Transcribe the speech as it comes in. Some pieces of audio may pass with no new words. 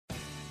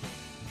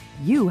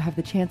you have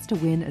the chance to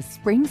win a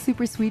spring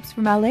super sweeps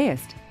from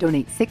LAist.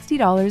 Donate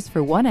 $60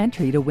 for one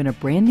entry to win a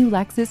brand new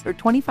Lexus or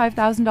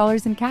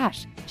 $25,000 in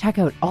cash. Check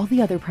out all the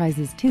other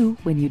prizes too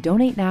when you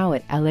donate now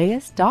at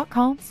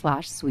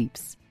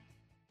laist.com/sweeps.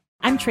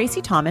 I'm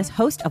Tracy Thomas,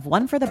 host of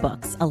One for the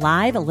Books, a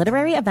live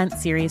literary event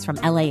series from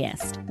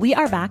LAist. We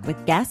are back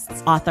with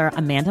guests, author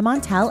Amanda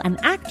Montell and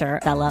actor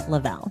Bella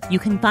Lavelle. You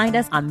can find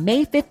us on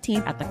May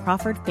 15th at the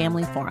Crawford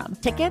Family Forum.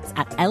 Tickets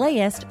at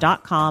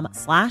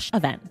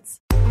laist.com/events.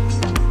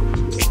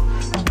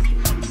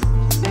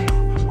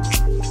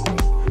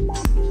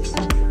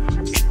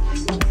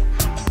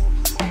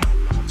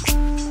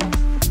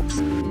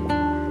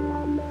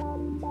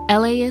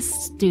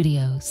 LAist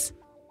Studios.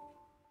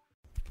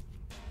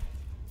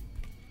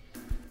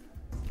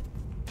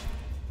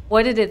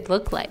 What did it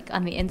look like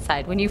on the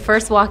inside when you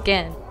first walk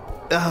in?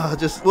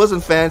 Just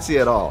wasn't fancy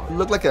at all. It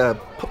looked like a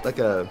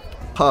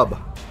pub.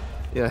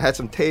 You know, it had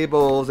some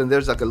tables and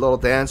there's like a little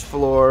dance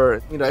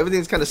floor. You know,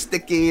 everything's kind of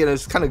sticky and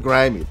it's kind of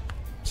grimy.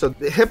 So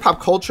the hip hop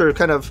culture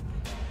kind of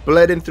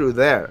bled in through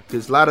there.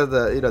 Because a lot of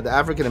the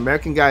African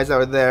American guys that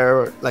were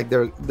there, like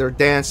they're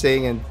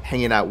dancing and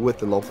hanging out with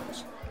the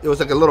locals. It was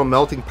like a little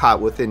melting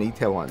pot within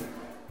Itaewon.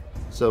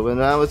 So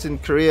when I was in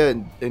Korea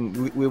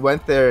and we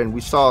went there and we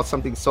saw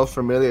something so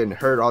familiar and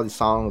heard all these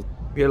songs,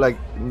 we were like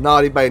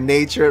Naughty by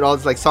Nature and all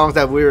these like songs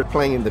that we were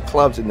playing in the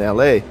clubs in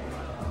LA.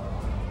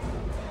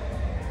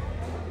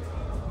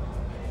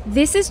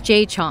 This is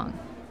Jae Chong.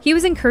 He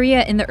was in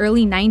Korea in the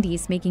early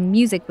 90s making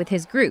music with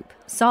his group,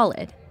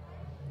 Solid.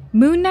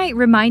 Moon Night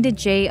reminded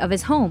Jae of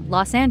his home,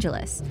 Los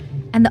Angeles,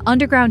 and the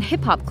underground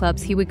hip-hop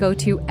clubs he would go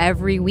to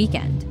every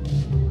weekend.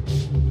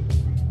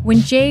 When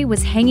Jae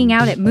was hanging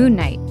out at Moon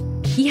Night,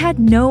 he had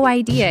no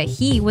idea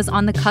he was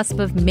on the cusp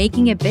of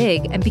making it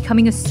big and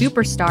becoming a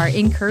superstar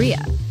in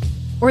Korea,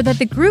 or that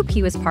the group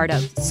he was part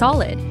of,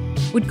 Solid,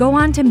 would go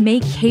on to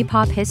make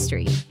K-pop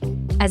history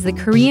as the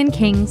Korean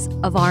kings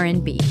of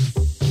R&B.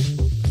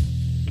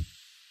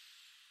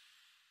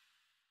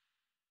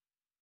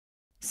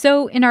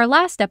 So, in our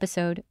last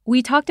episode,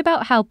 we talked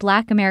about how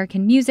Black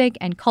American music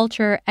and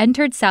culture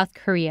entered South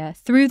Korea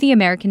through the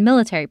American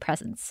military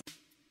presence.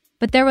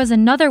 But there was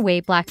another way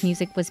Black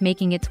music was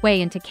making its way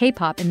into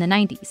K-pop in the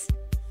 90s,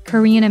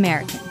 Korean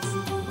Americans.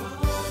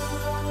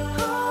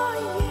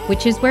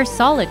 Which is where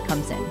Solid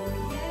comes in.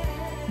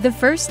 The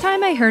first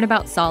time I heard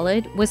about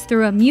Solid was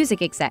through a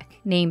music exec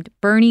named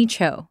Bernie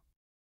Cho.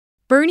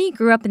 Bernie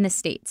grew up in the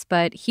States,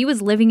 but he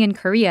was living in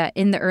Korea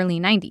in the early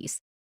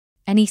 90s,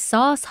 and he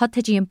saw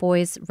Seo and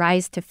Boys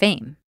rise to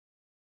fame.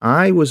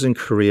 I was in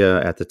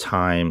Korea at the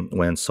time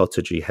when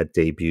Seo had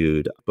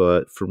debuted,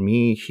 but for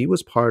me, he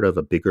was part of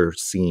a bigger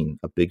scene,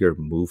 a bigger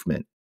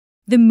movement.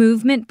 The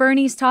movement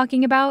Bernie's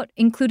talking about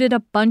included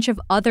a bunch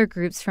of other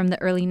groups from the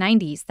early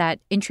 90s that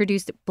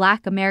introduced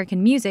Black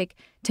American music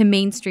to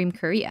mainstream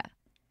Korea.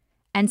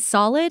 And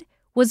Solid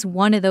was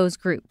one of those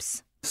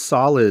groups.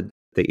 Solid,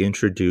 they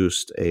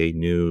introduced a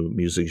new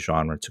music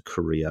genre to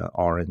Korea,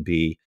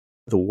 R&B.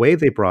 The way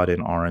they brought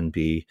in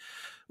R&B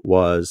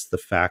was the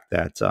fact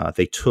that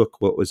they took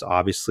what was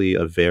obviously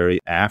a very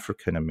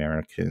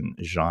African-American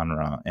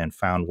genre and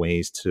found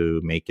ways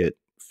to make it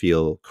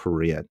feel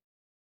Korean.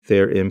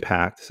 Their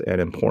impact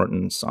and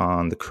importance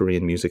on the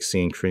Korean music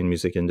scene, Korean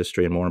music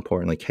industry, and more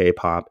importantly,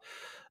 K-pop,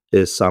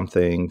 is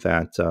something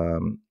that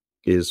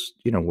is,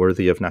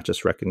 worthy of not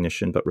just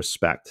recognition, but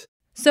respect.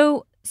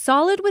 So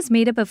Solid was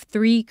made up of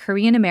 3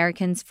 Korean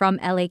Americans from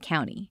LA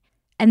County,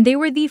 and they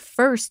were the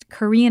first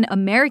Korean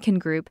American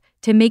group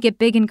to make it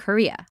big in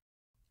Korea.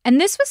 And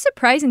this was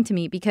surprising to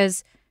me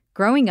because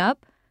growing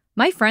up,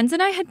 my friends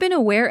and I had been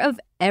aware of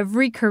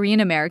every Korean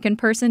American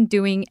person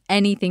doing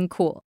anything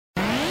cool.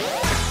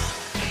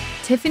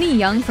 Tiffany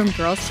Young from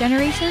Girls'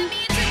 Generation,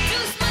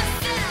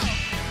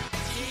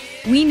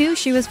 we knew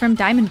she was from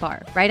Diamond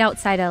Bar, right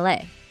outside LA.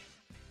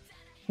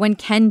 When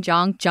Ken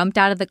Jeong jumped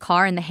out of the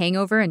car in The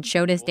Hangover and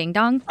showed his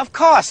ding-dong, of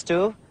course,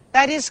 dude.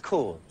 That is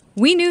cool.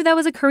 We knew that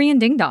was a Korean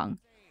ding-dong.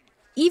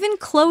 Even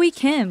Chloe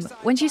Kim,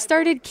 when she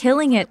started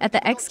killing it at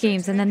the X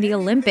Games and then the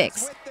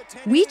Olympics,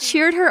 we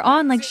cheered her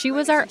on like she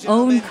was our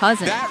own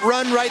cousin. That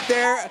run right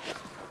there,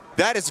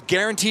 that is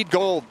guaranteed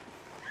gold.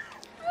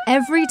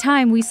 Every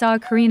time we saw a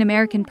Korean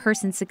American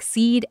person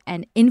succeed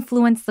and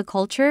influence the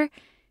culture,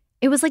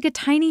 it was like a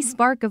tiny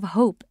spark of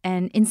hope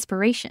and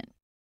inspiration.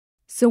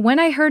 So when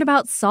I heard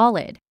about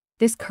Solid,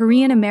 this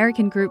Korean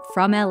American group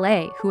from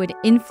LA who had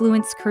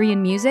influenced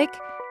Korean music,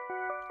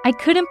 I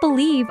couldn't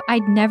believe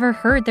I'd never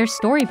heard their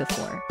story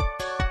before.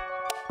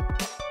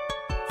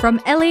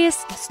 From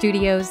LAist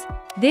Studios,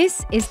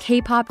 this is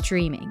K-Pop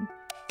Dreaming.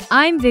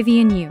 I'm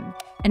Vivian Yoon,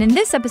 and in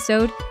this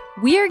episode,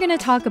 we are going to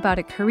talk about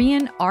a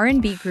Korean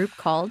R&B group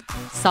called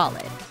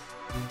Solid.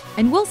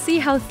 And we'll see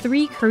how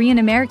 3 Korean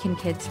American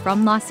kids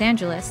from Los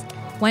Angeles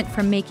went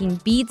from making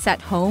beats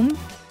at home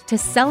to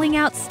selling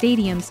out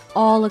stadiums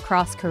all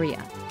across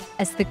Korea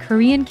as the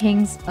Korean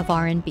kings of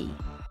R&B.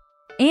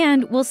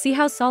 And we'll see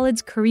how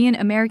Solid's Korean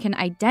American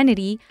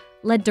identity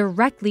led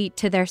directly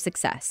to their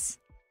success.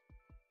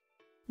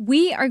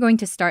 We are going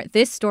to start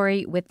this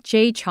story with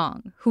Jay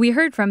Chong, who we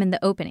heard from in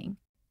the opening.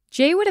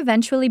 Jay would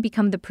eventually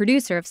become the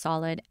producer of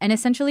Solid and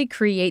essentially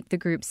create the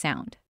group's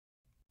sound.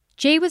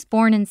 Jay was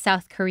born in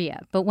South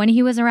Korea, but when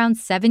he was around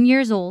 7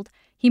 years old,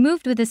 he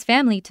moved with his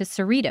family to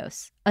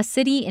Cerritos, a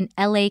city in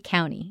LA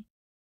County.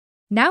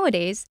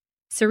 Nowadays,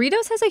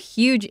 Cerritos has a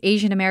huge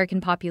Asian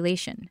American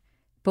population,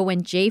 but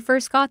when Jay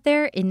first got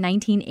there in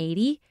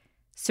 1980,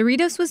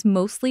 Cerritos was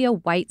mostly a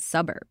white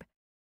suburb.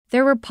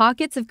 There were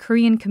pockets of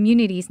Korean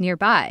communities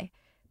nearby,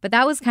 but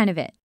that was kind of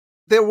it.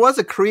 There was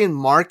a Korean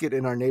market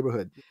in our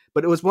neighborhood,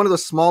 but it was one of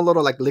those small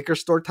little like liquor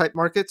store type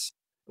markets.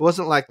 It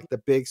wasn't like the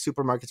big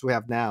supermarkets we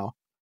have now.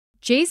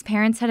 Jay's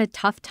parents had a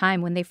tough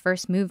time when they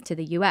first moved to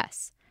the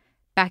U.S.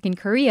 Back in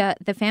Korea,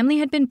 the family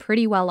had been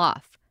pretty well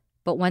off,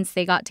 but once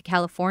they got to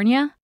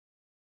California,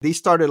 they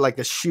started like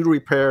a shoe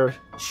repair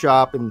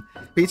shop and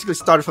basically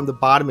started from the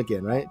bottom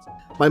again, right?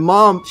 My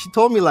mom, she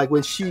told me like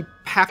when she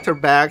packed her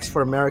bags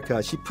for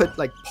America, she put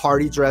like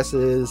party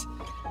dresses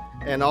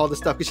and all this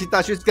stuff because she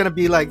thought she was going to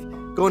be like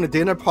going to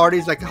dinner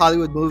parties like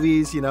Hollywood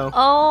movies, you know.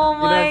 Oh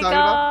my you know what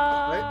I'm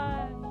God.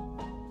 about,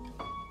 right?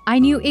 I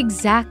knew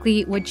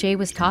exactly what Jay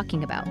was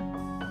talking about.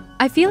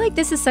 I feel like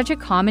this is such a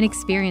common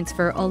experience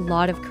for a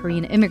lot of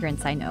Korean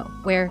immigrants I know,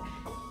 where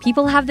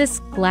people have this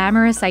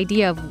glamorous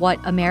idea of what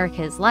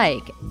America is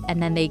like,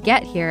 and then they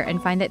get here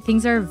and find that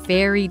things are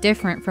very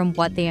different from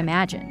what they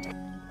imagined.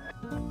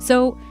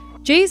 So,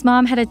 Jay's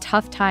mom had a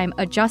tough time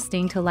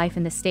adjusting to life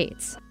in the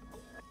States.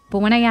 But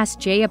when I asked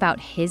Jay about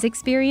his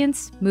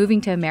experience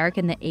moving to America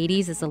in the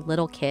 80s as a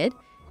little kid,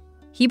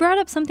 he brought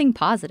up something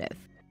positive.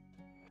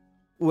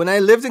 When I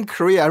lived in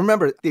Korea, I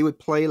remember they would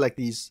play like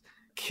these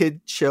kid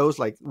shows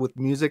like with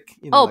music,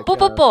 you know, Oh, like,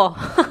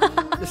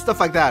 뽀뽀뽀. stuff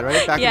like that,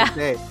 right? Back Yeah. in the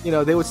day, you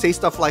know, they would say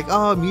stuff like,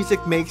 "Oh,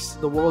 music makes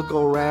the world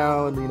go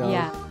round," you know,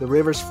 Yeah. the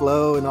rivers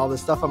flow and all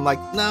this stuff. I'm like,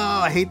 no,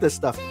 I hate this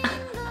stuff.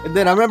 And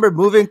then I remember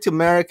moving to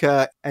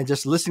America and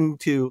just listening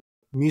to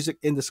music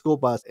in the school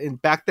bus.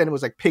 And back then it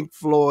was like Pink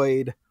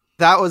Floyd.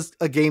 That was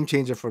a game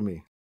changer for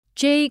me.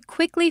 Jay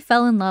quickly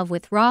fell in love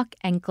with rock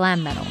and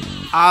glam metal.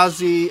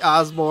 Ozzy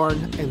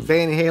Osbourne and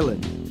Van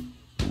Halen.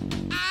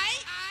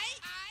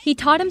 He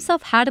taught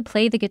himself how to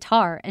play the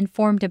guitar and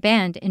formed a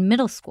band in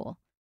middle school.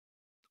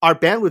 Our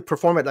band would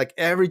perform at like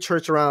every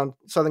church around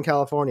Southern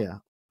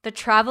California. The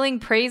traveling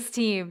praise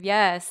team,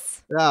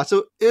 yes. Yeah,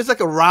 so it was like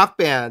a rock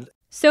band.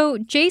 So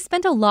Jay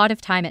spent a lot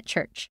of time at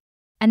church,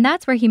 and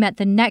that's where he met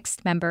the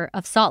next member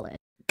of Solid,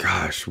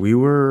 Gosh,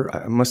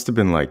 I must have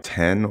been like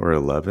 10 or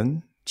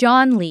 11.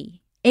 John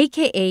Lee,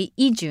 aka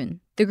Ijun,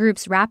 the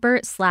group's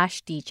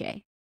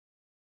rapper/DJ.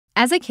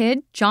 As a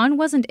kid, John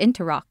wasn't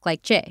into rock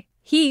like Jay.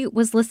 He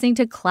was listening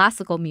to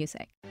classical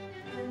music.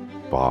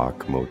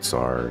 Bach,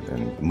 Mozart,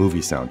 and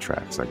movie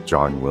soundtracks like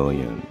John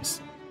Williams.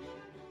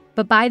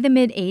 But by the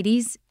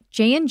mid-'80s,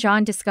 Jay and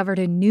John discovered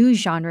a new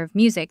genre of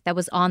music that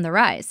was on the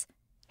rise,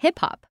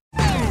 hip-hop.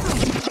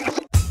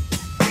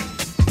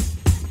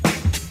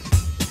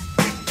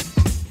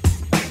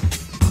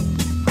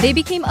 They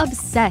became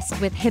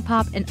obsessed with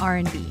hip-hop and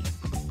R&B.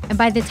 And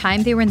by the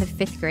time they were in the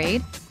 5th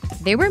grade,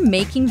 they were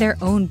making their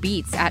own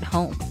beats at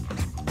home.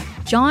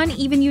 John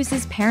even used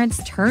his parents'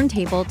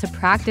 turntable to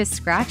practice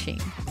scratching.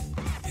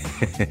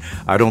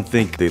 I don't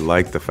think they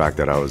liked the fact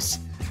that I was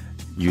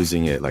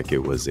using it like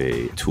it was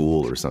a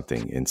tool or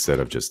something instead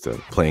of just a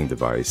playing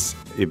device.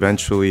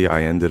 Eventually,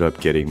 I ended up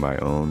getting my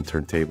own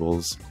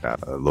turntables at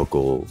a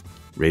local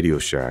Radio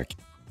Shack.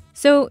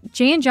 So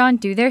Jay and John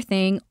do their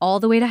thing all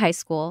the way to high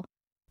school.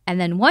 And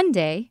then one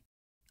day,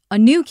 a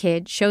new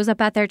kid shows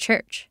up at their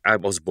church. I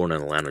was born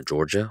in Atlanta,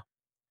 Georgia.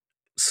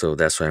 So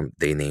that's why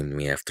they named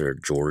me after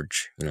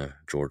George,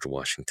 George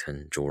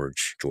Washington,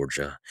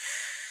 Georgia.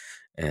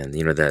 And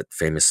that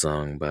famous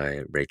song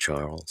by Ray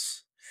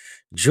Charles,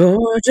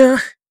 Georgia,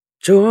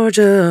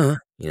 Georgia,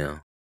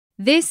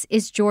 This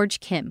is George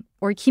Kim,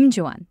 or Kim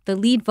Jo-an, the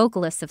lead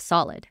vocalist of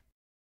Solid.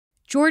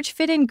 George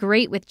fit in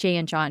great with Jay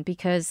and John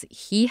because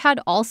he had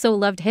also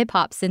loved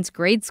hip-hop since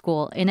grade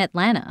school in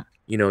Atlanta.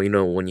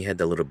 When you had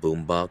that little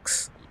boom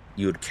box,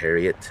 you would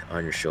carry it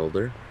on your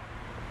shoulder.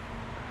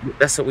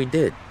 That's what we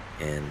did.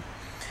 And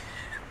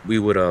we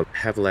would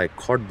have like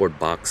cardboard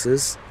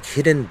boxes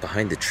hidden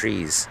behind the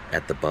trees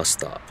at the bus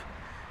stop.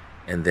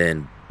 And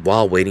then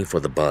while waiting for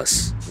the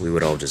bus, we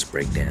would all just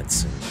break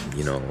dance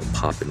and,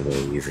 pop and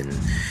wave and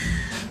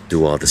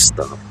do all this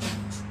stuff.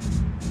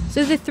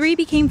 So the three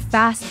became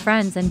fast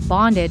friends and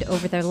bonded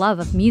over their love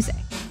of music.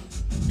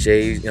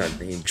 Jay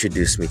he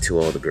introduced me to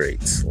all the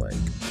greats, like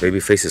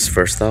Babyface's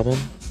first album,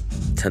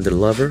 Tender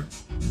Lover.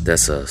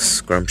 That's a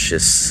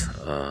scrumptious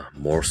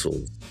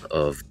morsel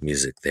of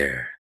music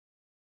there.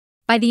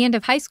 By the end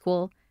of high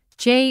school,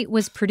 Jay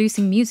was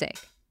producing music.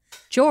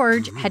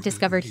 George had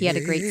discovered he had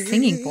a great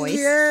singing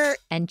voice,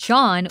 and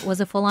John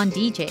was a full-on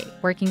DJ,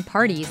 working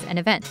parties and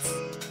events.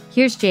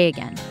 Here's Jay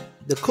again.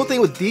 The cool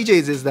thing with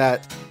DJs is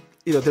that,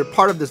 they're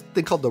part of this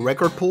thing called the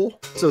record pool.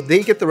 So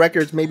they get the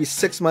records maybe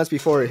 6 months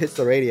before it hits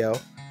the radio.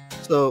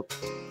 So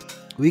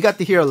we got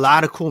to hear a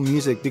lot of cool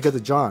music because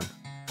of John.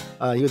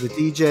 He was a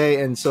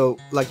DJ, and so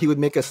like he would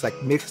make us like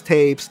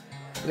mixtapes.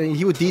 And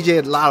he would DJ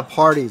at a lot of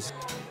parties.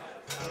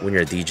 When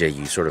you're a DJ,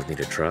 you sort of need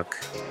a truck.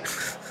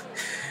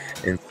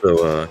 And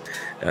so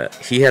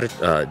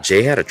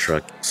Jay had a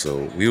truck, so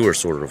we were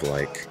sort of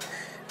like,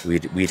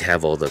 we'd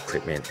have all the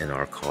equipment in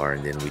our car,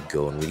 and then we'd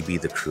go and we'd be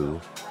the crew.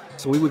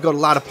 So we would go to a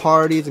lot of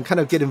parties and kind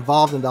of get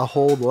involved in the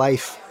whole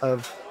life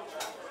of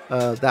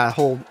that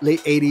whole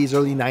late 80s,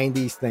 early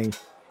 90s thing.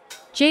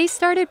 Jay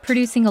started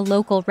producing a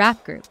local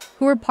rap group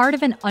who were part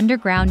of an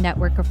underground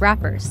network of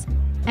rappers,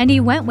 and he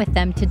went with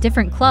them to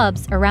different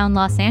clubs around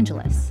Los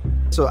Angeles.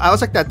 So I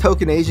was like that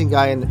token Asian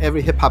guy in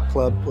every hip-hop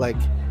club, like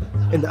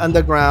in the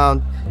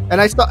underground. And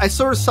I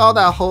sort of saw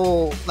that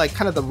whole, like,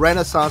 kind of the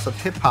renaissance of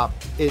hip-hop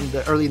in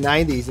the early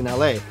 90s in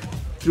LA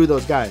through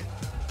those guys.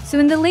 So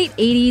in the late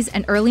 80s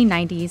and early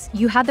 90s,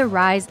 you had the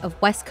rise of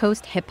West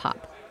Coast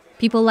hip-hop.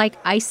 People like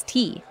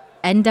Ice-T,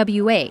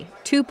 NWA,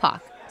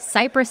 Tupac,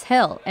 Cypress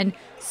Hill, and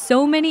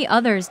so many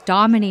others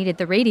dominated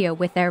the radio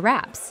with their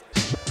raps.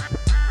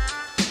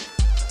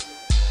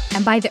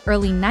 And by the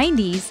early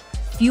 90s,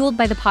 fueled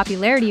by the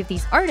popularity of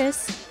these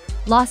artists,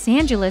 Los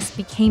Angeles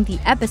became the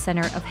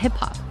epicenter of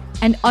hip-hop.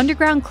 And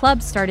underground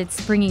clubs started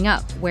springing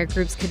up where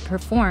groups could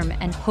perform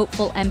and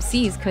hopeful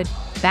MCs could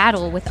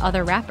battle with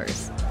other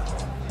rappers.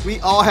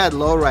 We all had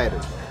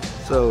lowriders.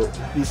 So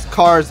these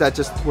cars that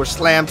just were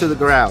slammed to the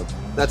ground.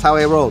 That's how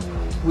I rolled.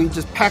 We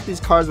just packed these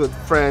cars with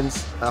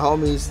friends,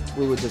 homies.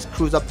 We would just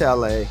cruise up to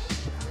LA,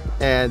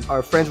 and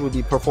our friends would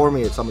be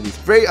performing at some of these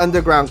very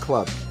underground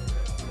clubs.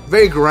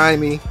 Very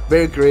grimy,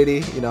 very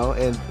gritty, you know,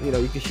 and you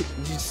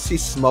just see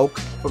smoke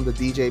from the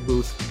DJ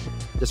booth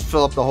just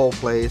fill up the whole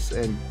place,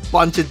 and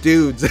bunch of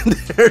dudes, and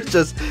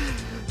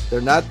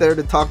they're not there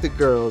to talk to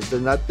girls. They're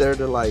not there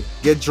to like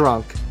get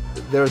drunk.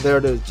 They're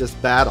there to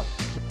just battle.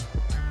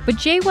 But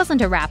Jay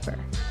wasn't a rapper.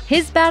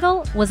 His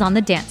battle was on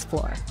the dance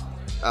floor.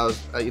 I was,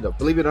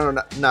 believe it or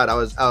not, I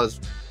was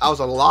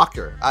a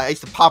locker. I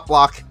used to pop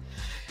lock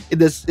in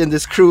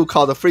this crew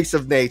called the Freaks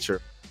of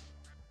Nature.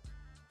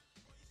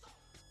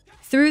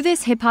 Through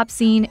this hip-hop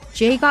scene,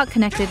 Jay got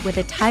connected with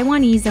a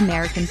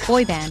Taiwanese-American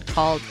boy band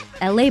called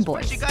LA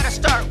Boys. You gotta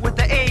start with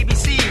the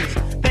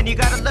ABCs, then you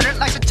gotta learn it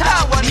like the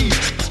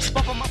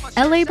Taiwanese.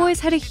 LA Boys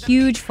had a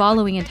huge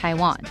following in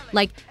Taiwan,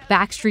 like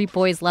Backstreet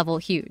Boys level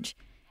huge,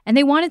 and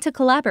they wanted to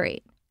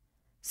collaborate.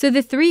 So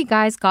the three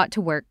guys got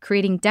to work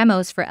creating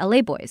demos for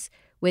LA Boys,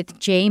 with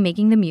Jay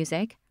making the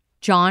music,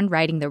 John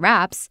writing the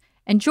raps,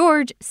 and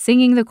George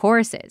singing the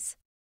choruses.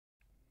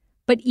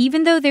 But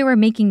even though they were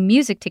making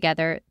music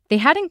together, they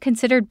hadn't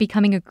considered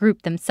becoming a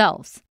group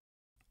themselves.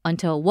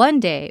 Until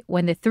one day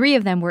when the three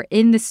of them were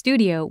in the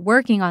studio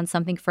working on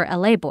something for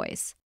LA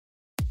Boys.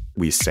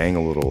 We sang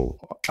a little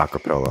a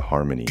cappella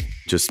harmony,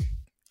 just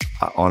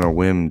on a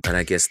whim. And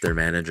I guess their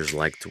managers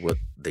liked what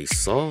they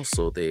saw,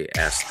 so they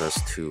asked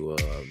us to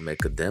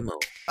make a demo.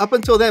 Up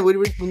until then, we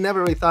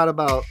never really thought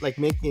about like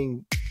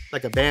making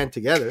like a band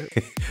together.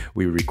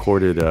 We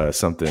recorded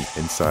something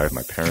inside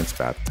my parents'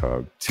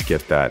 bathtub to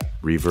get that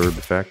reverb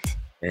effect.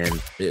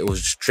 And it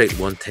was straight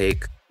one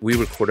take. We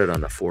recorded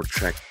on a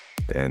 4-track.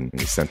 And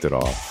we sent it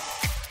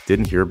off.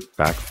 Didn't hear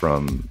back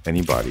from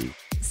anybody.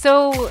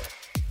 So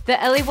the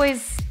LA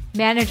Boys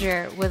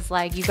manager was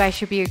like, you guys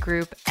should be a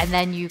group. And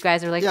then you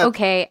guys are like,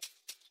 okay.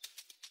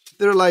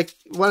 They're like,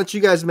 why don't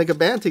you guys make a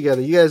band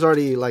together? You guys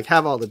already like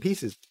have all the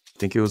pieces. I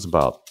think it was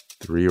about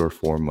 3 or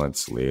 4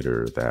 months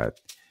later that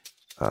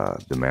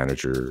the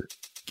manager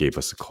gave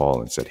us a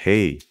call and said,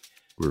 hey,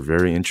 we're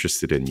very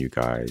interested in you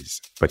guys,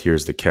 but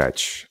here's the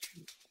catch.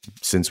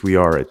 Since we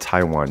are a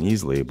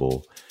Taiwanese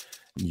label,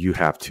 you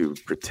have to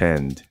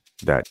pretend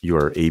that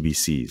you're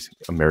ABCs,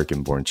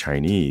 American-born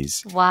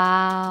Chinese.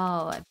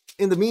 Wow.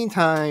 In the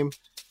meantime,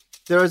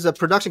 there was a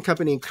production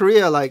company in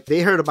Korea, like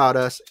they heard about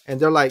us and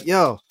they're like,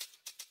 yo,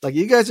 like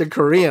you guys are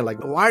Korean.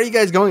 Like, why are you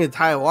guys going to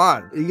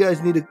Taiwan? You guys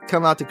need to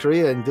come out to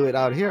Korea and do it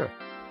out here.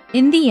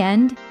 In the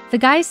end, the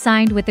guys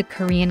signed with a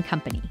Korean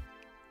company.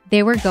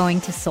 They were going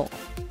to Seoul.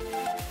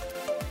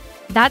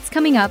 That's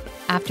coming up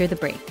after the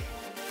break.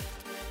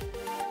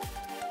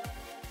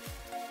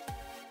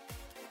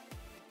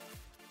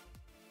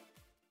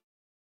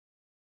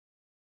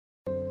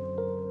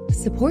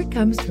 Support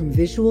comes from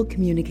Visual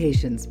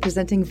Communications,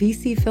 presenting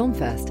VC Film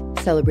Fest,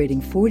 celebrating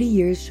 40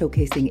 years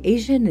showcasing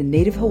Asian and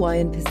Native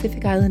Hawaiian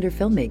Pacific Islander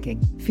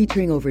filmmaking,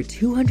 featuring over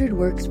 200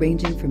 works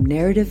ranging from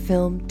narrative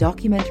film,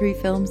 documentary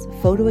films,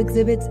 photo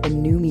exhibits,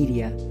 and new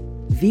media.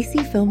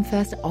 VC Film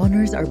Fest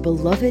honors our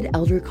beloved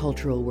elder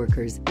cultural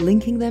workers,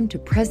 linking them to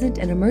present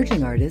and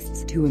emerging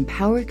artists to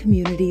empower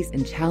communities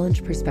and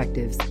challenge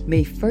perspectives.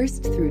 May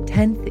 1st through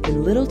 10th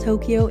in Little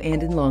Tokyo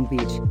and in Long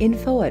Beach.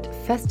 Info at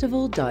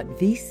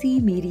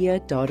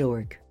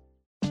festival.vcmedia.org.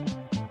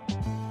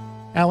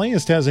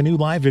 LAist has a new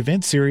live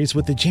event series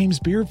with the James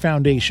Beard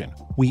Foundation.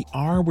 We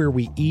Are Where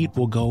We Eat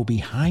will go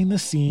behind the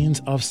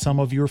scenes of some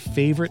of your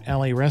favorite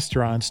LA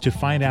restaurants to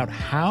find out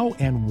how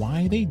and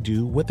why they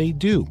do what they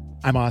do.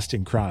 I'm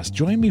Austin Cross.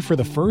 Join me for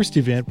the first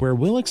event where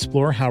we'll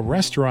explore how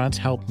restaurants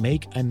help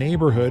make a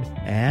neighborhood,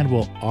 and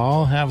we'll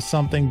all have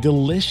something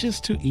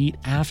delicious to eat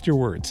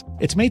afterwards.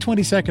 It's May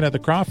 22nd at the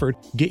Crawford.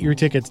 Get your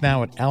tickets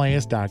now at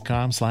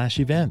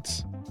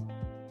laist.com/events.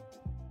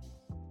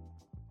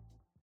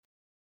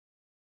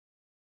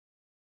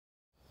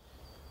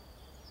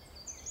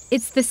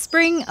 It's the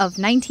spring of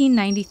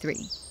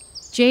 1993.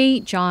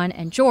 Jay, John,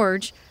 and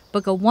George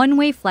book a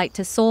one-way flight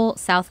to Seoul,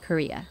 South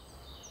Korea.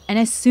 And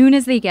as soon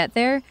as they get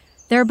there,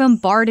 they're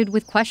bombarded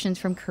with questions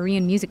from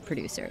Korean music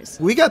producers.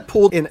 We got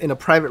pulled in a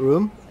private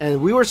room,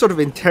 and we were sort of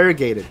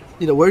interrogated.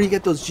 Where do you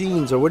get those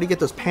jeans, or where do you get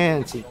those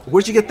pants?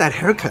 Where'd you get that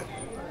haircut?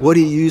 What do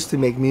you use to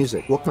make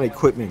music? What kind of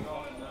equipment?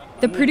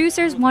 The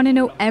producers want to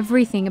know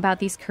everything about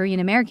these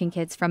Korean-American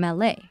kids from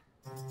LA.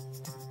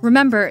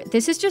 Remember,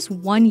 this is just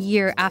 1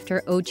 year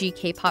after OG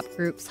K-pop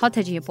group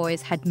Seo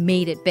Boys had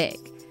made it big.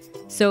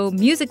 So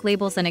music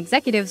labels and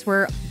executives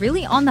were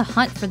really on the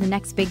hunt for the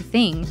next big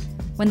thing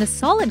when the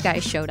Solid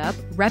guys showed up,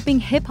 repping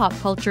hip-hop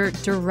culture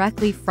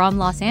directly from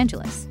Los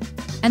Angeles.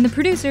 And the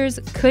producers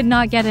could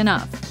not get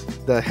enough.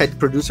 The head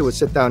producer would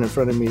sit down in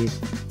front of me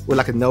with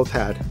like a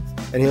notepad,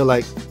 and he'll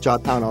like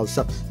jot down all the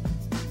stuff.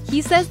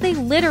 He says they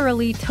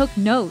literally took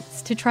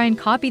notes to try and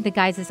copy the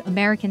guys'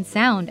 American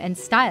sound and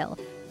style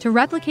to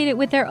replicate it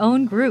with their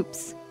own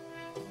groups.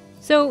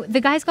 So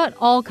the guys got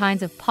all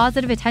kinds of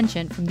positive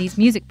attention from these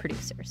music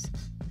producers.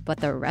 But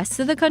the rest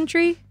of the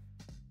country?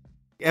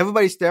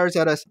 Everybody stares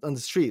at us on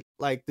the street.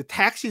 Like, the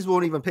taxis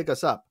won't even pick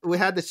us up. We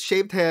had the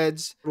shaved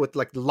heads with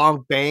like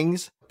long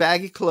bangs,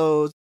 baggy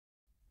clothes.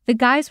 The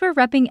guys were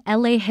repping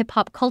LA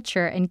hip-hop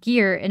culture and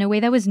gear in a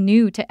way that was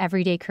new to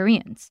everyday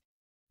Koreans.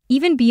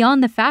 Even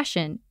beyond the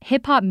fashion,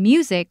 hip-hop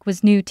music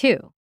was new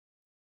too.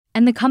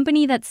 And the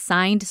company that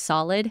signed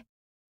Solid,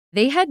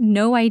 they had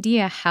no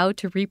idea how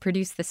to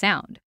reproduce the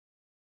sound.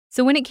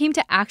 So when it came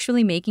to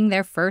actually making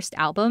their first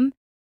album,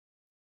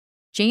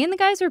 Jay and the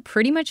guys were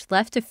pretty much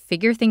left to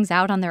figure things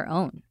out on their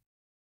own.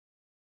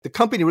 The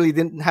company really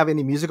didn't have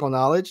any musical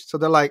knowledge, so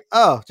they're like,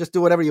 oh, just do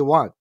whatever you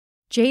want.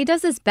 Jay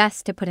does his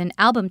best to put an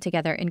album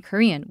together in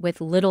Korean with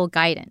little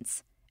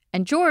guidance.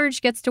 And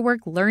George gets to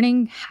work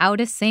learning how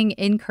to sing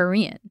in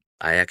Korean.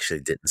 I actually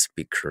didn't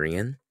speak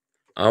Korean.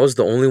 I was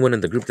the only one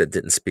in the group that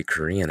didn't speak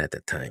Korean at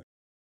that time.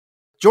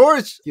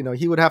 George,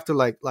 he would have to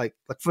like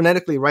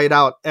phonetically write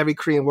out every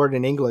Korean word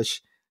in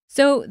English.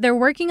 So they're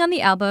working on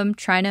the album,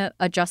 trying to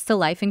adjust to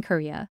life in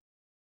Korea.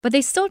 But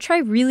they still try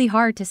really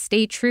hard to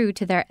stay true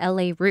to their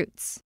LA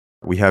roots.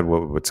 We had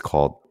what's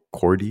called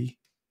Cordy,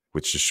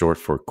 which is short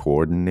for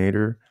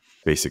coordinator,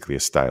 basically a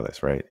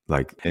stylist, right?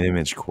 Like an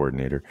image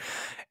coordinator.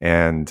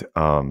 And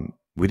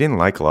we didn't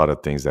like a lot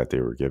of things that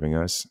they were giving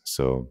us.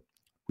 So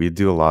we'd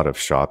do a lot of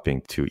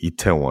shopping to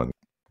Itaewon.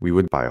 We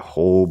would buy a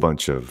whole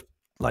bunch of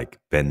like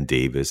Ben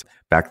Davis.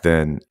 Back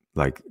then,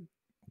 like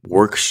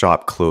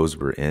workshop clothes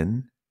were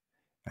in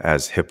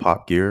as hip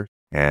hop gear.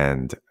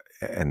 And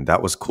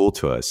that was cool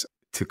to us.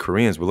 To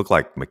Koreans, we look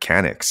like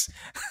mechanics.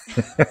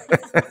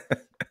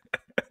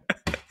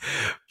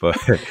 But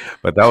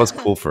that was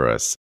cool for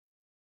us.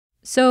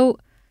 So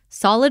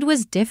Solid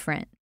was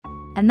different.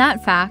 And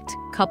that fact,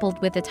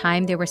 coupled with the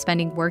time they were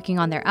spending working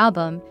on their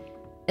album,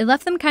 it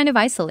left them kind of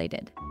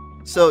isolated.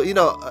 So,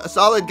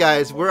 Solid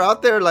guys, we're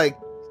out there like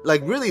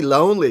really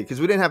lonely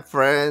because we didn't have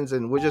friends,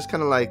 and we're just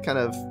kind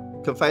of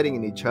confiding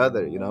in each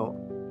other,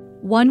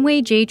 One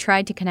way Jay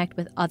tried to connect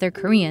with other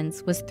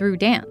Koreans was through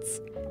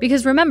dance.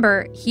 Because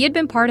remember, he had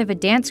been part of a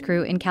dance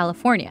crew in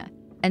California,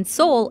 and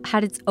Seoul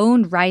had its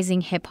own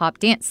rising hip-hop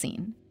dance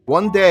scene.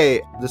 One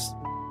day, this,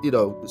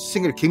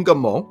 singer Kim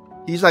Gun-mo,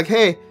 he's like,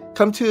 hey,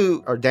 come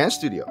to our dance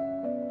studio.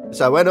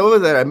 So I went over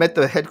there. I met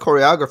the head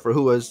choreographer,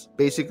 who was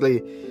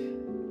basically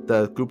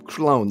the group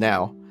Clone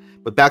now.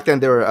 But back then,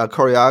 they were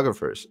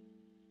choreographers.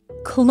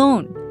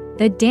 Clone,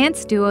 the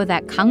dance duo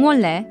that Kang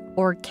Won-le,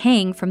 or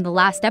Kang from the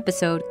last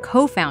episode,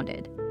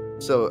 co-founded.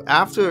 So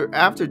after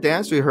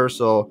dance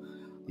rehearsal,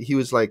 he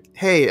was like,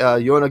 hey,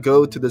 you want to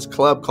go to this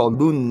club called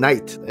Moon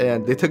Night?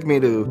 And they took me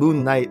to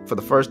Moon Night for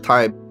the first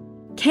time.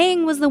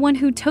 Kang was the one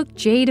who took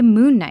Jay to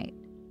Moon Night.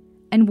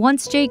 And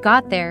once Jay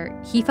got there,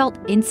 he felt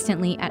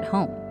instantly at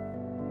home.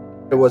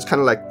 It was kind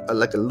of like a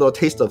little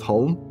taste of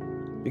home,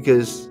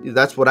 because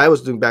that's what I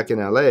was doing back in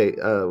LA,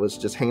 was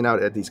just hanging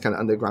out at these kind of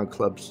underground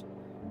clubs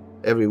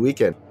every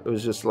weekend. It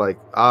was just like,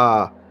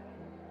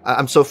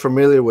 I'm so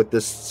familiar with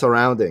this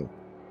surrounding.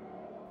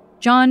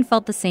 John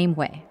felt the same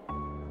way.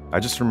 I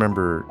just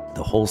remember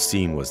the whole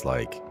scene was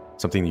like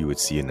something you would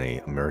see in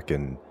an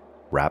American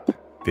rap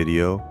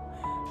video,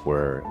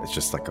 where it's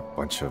just like a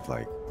bunch of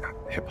like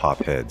hip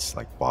hop heads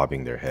like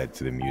bobbing their head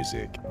to the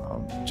music.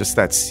 Just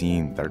that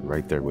scene that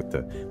right there with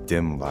the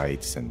dim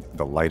lights and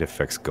the light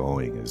effects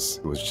going, it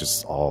was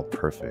just all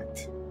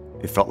perfect.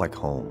 It felt like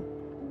home.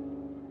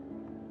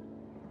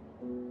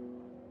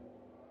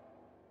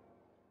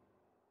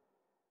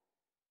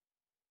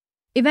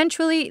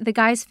 Eventually, the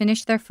guys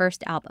finish their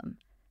first album,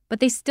 but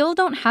they still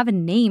don't have a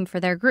name for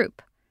their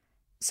group.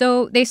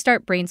 So they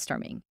start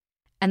brainstorming,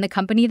 and the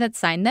company that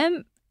signed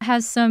them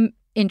has some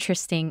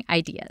interesting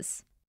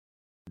ideas.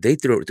 They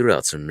threw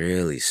out some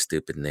really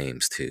stupid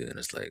names too, and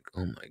it's like,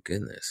 oh my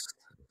goodness.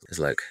 It's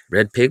like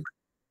Red Pig.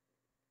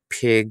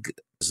 Pig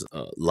is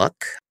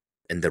luck,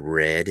 and the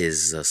red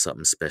is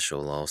something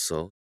special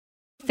also.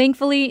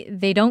 Thankfully,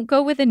 they don't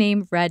go with the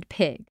name Red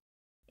Pig.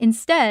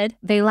 Instead,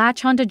 they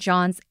latch onto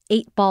John's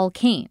 8-ball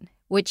cane,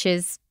 which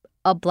is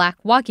a black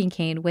walking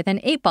cane with an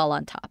 8-ball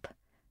on top.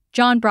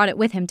 John brought it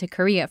with him to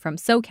Korea from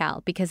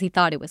SoCal because he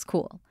thought it was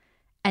cool.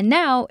 And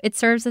now it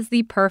serves as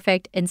the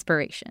perfect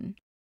inspiration.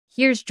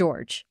 Here's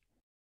George.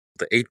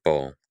 The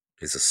 8-ball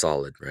is a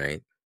solid,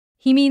 right?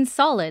 He means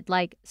solid,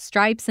 like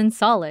stripes and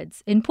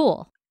solids in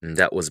pool. And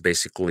that was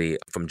basically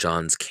from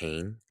John's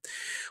cane.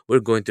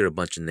 We're going through a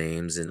bunch of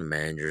names, and the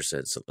manager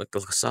said, like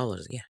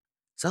solid. Yeah,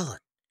 solid.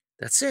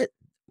 That's it.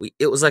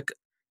 It was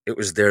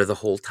there the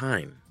whole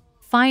time.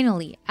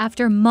 Finally,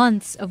 after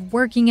months of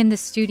working in the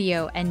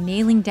studio and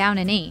nailing down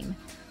a name,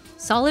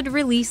 Solid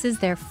releases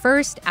their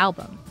first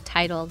album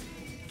titled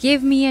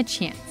Give Me a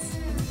Chance.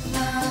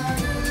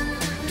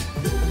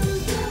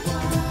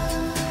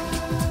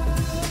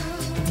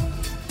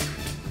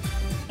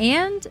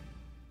 And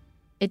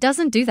it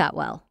doesn't do that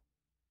well.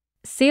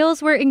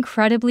 Sales were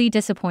incredibly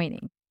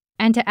disappointing.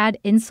 And to add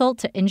insult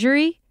to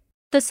injury,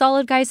 the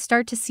Solid guys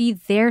start to see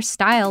their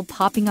style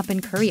popping up in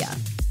Korea.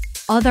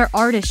 Other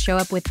artists show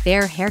up with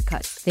their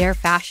haircuts, their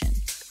fashion.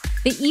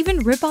 They even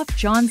rip off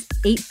John's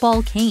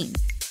 8-ball cane,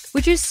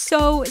 which is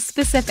so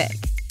specific.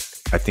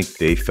 I think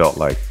they felt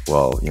like,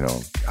 well,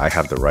 I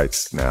have the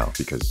rights now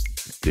because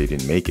they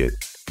didn't make it.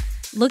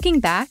 Looking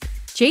back,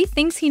 Jay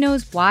thinks he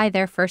knows why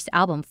their first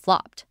album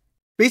flopped.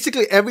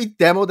 Basically, every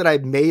demo that I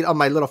made on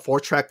my little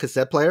 4-track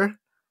cassette player,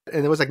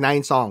 and there was like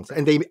 9 songs,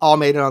 and they all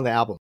made it on the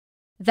album.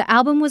 The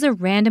album was a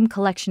random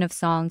collection of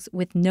songs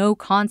with no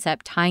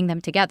concept tying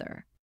them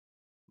together.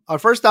 Our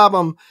first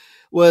album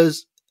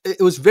was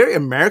very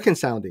American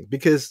sounding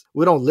because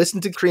we don't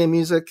listen to Korean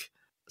music.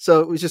 So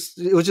it was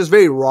just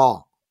very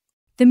raw.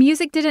 The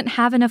music didn't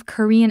have enough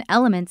Korean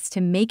elements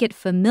to make it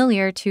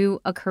familiar to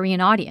a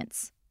Korean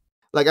audience.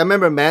 Like, I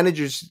remember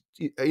managers,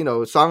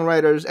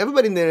 songwriters,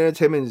 everybody in the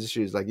entertainment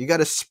industry is like, you got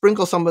to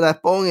sprinkle some of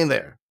that bong in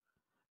there.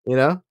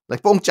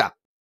 Like bongchak.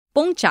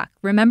 Bongchak,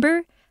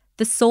 remember?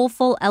 The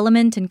soulful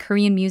element in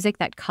Korean music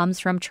that comes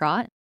from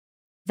trot?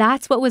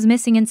 That's what was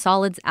missing in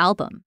Solid's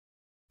album.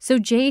 So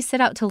Jay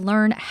set out to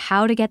learn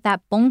how to get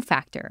that bong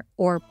factor,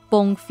 or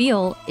bong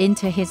feel,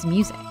 into his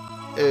music.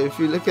 If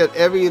you look at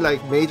every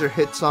major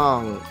hit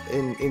song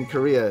in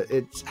Korea,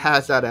 it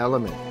has that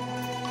element.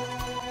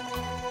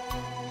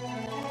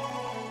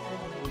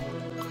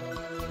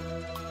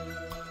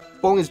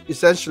 Bong is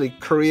essentially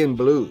Korean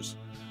blues,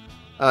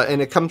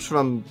 and it comes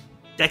from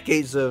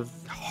decades of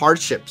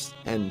hardships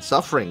and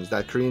sufferings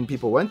that Korean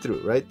people went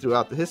through, right,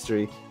 throughout the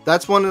history.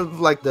 That's one of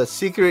the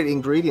secret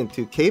ingredient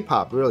to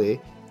K-pop,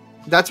 really.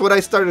 That's what I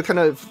started to kind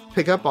of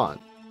pick up on.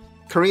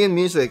 Korean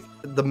music,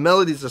 the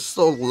melodies are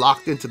so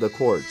locked into the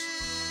chords.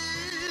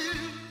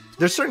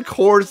 There's certain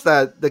chords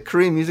that the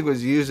Korean music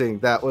was using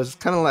that was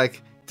kind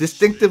of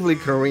distinctively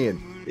Korean.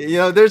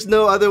 There's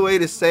no other way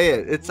to say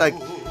it. It's a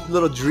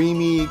little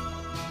dreamy.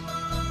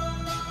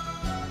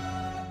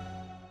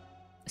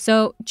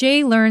 So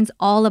Jay learns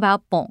all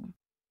about bong,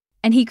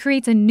 and he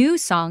creates a new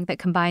song that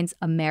combines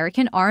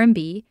American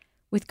R&B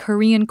with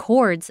Korean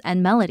chords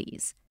and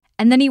melodies.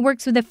 And then he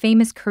works with a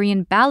famous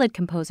Korean ballad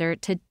composer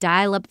to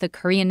dial up the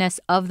Koreanness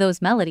of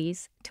those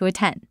melodies to a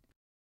 10.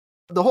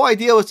 The whole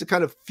idea was to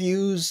kind of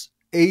fuse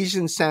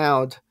Asian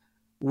sound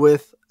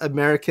with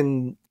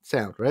American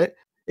sound, right?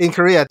 In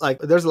Korea,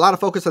 there's a lot of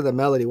focus on the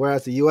melody,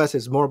 whereas the US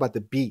is more about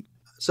the beat.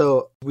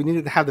 So we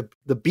needed to have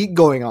the beat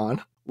going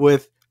on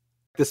with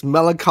this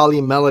melancholy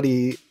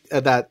melody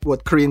that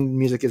what Korean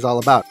music is all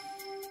about.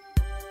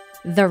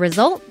 The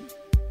result?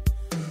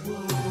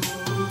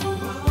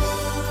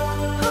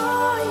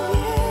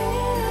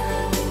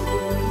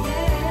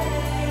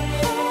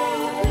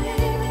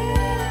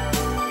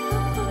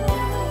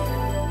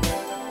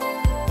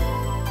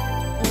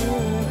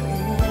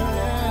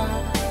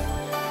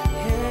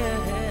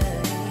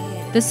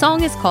 The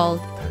song is called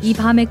이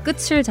밤의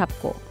끝을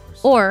잡고,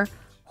 or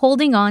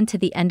Holding On to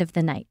the End of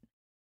the Night.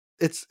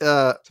 It's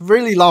a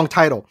really long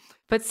title.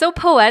 But so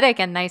poetic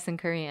and nice in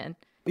Korean.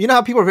 You know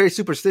how people are very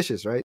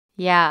superstitious, right?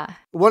 Yeah.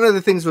 One of the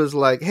things was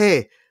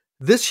hey,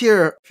 this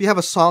year, if you have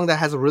a song that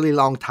has a really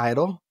long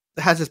title,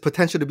 it has this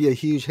potential to be a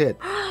huge hit.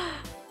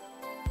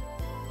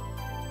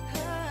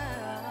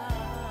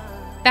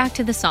 Back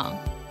to the song.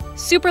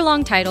 Super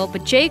long title,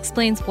 but Jay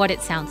explains what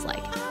it sounds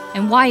like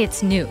and why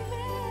it's new.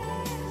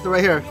 So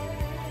right here.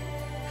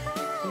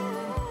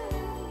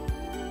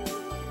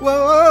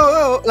 Whoa,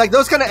 whoa, whoa.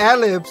 Those kind of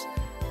ad-libs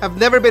have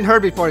never been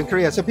heard before in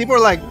Korea. So people are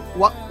like,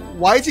 what?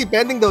 Why is he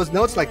bending those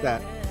notes like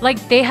that?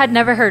 They had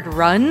never heard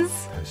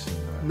runs?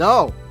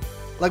 No.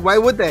 Why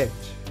would they?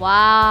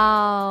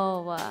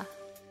 Wow.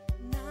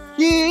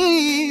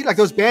 yee, like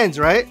those bands,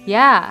 right?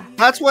 Yeah.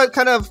 That's what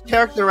kind of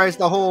characterized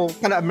the whole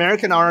kind of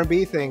American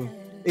R&B thing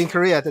in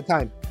Korea at the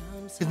time.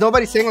 Because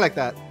nobody sang like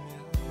that.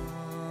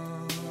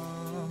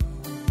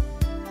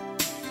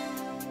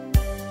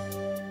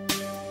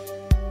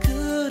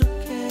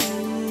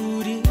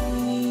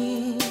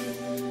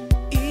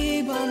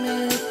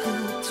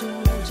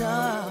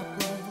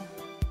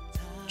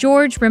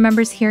 George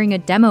remembers hearing a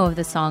demo of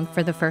the song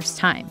for the first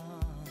time.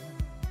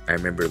 I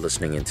remember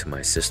listening into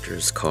my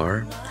sister's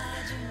car.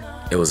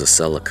 It was a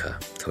Celica,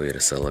 Toyota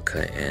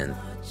Celica, and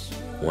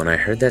when I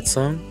heard that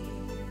song,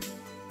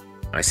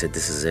 I said,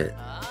 this is it.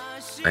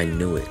 I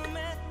knew it.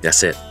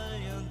 That's it.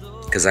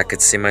 Because I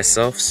could see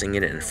myself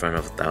singing it in front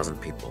of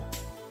 1,000 people.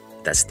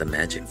 That's the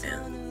magic,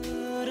 man.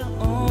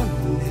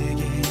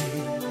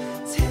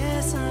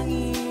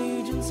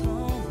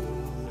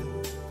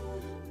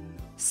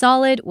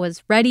 Solid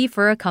was ready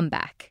for a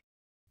comeback.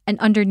 And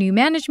under new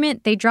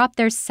management, they dropped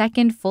their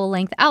second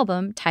full-length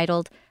album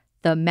titled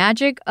The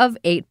Magic of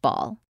 8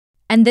 Ball.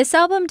 And this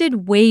album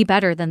did way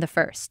better than the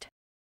first.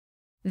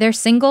 Their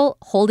single,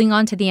 Holding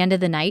On to the End of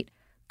the Night,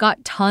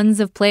 got tons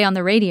of play on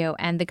the radio,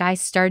 and the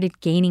guys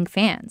started gaining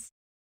fans.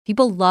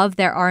 People loved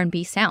their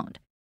R&B sound.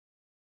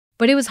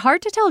 But it was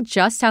hard to tell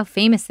just how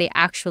famous they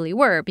actually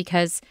were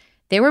because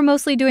they were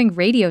mostly doing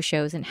radio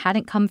shows and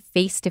hadn't come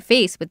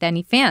face-to-face with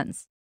any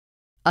fans.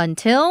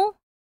 Until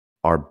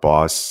our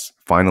boss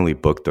finally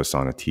booked us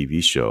on a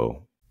TV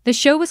show. The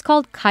show was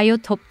called Gayo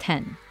Top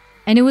 10,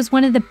 and it was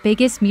one of the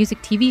biggest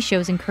music TV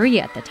shows in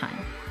Korea at the time.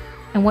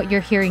 And what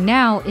you're hearing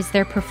now is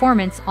their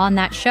performance on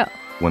that show.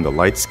 When the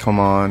lights come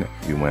on,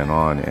 we went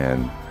on,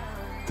 and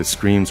the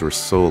screams were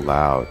so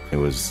loud. It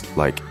was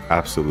like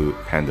absolute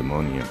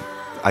pandemonium.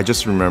 I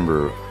just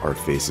remember our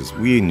faces.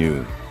 We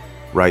knew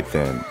right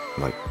then,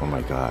 like, oh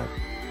my God,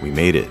 we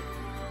made it.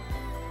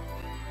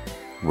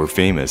 We're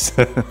famous.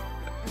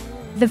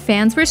 The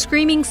fans were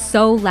screaming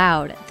so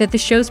loud that the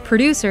show's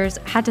producers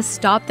had to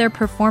stop their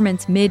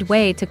performance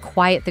midway to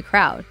quiet the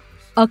crowd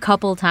a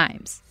couple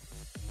times.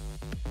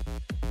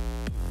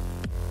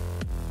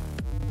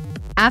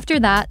 After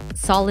that,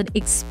 Solid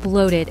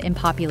exploded in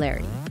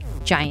popularity.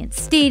 Giant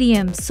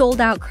stadiums,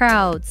 sold-out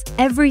crowds,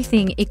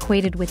 everything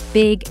equated with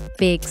big,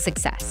 big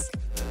success.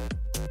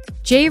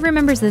 Jay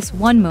remembers this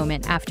one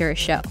moment after a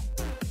show.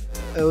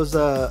 It was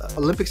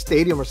Olympic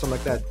Stadium or something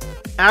like that.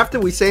 After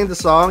we sang the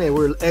song and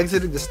we were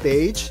exiting the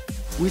stage,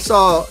 we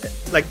saw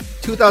like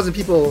 2,000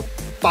 people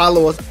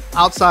follow us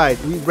outside.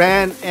 We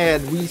ran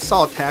and we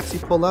saw a taxi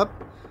pull up.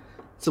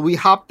 So we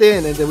hopped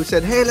in and then we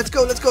said, hey, let's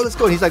go.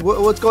 And he's like,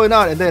 what's going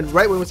on? And then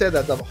right when we said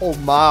that, the whole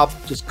mob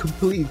just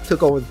completely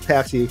took over the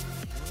taxi.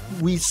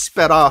 We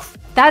sped off.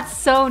 That's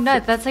so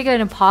nuts. That's like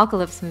an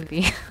apocalypse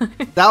movie.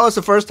 That was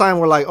the first time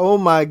we're like, oh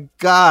my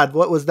God,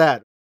 what was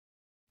that?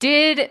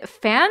 Did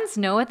fans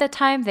know at the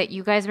time that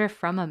you guys were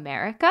from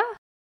America?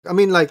 I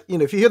mean, like, you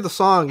know, if you hear the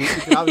song, you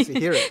can obviously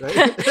hear it,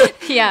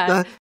 right?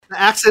 Yeah. The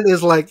accent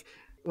is like,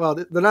 well,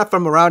 they're not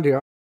from around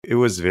here. It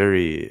was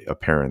very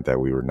apparent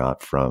that we were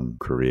not from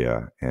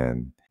Korea,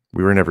 and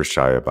we were never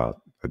shy about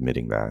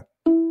admitting that.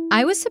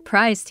 I was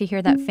surprised to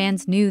hear that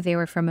fans knew they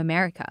were from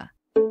America.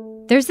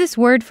 There's this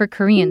word for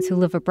Koreans who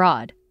live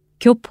abroad,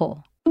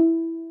 교포.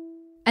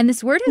 And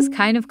this word is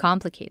kind of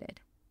complicated.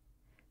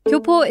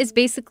 교포 is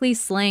basically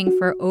slang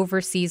for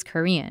overseas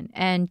Korean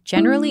and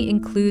generally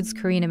includes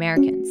Korean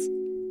Americans.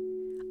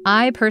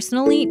 I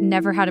personally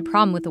never had a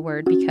problem with the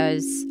word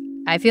because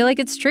I feel like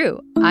it's true.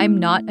 I'm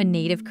not a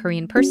native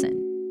Korean person,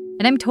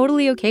 and I'm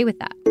totally okay with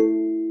that.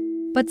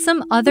 But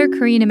some other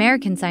Korean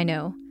Americans I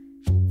know,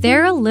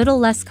 they're a little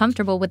less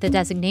comfortable with the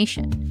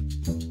designation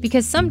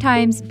because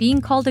sometimes being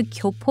called a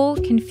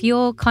교포 can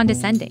feel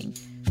condescending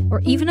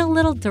or even a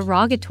little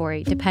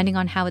derogatory depending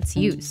on how it's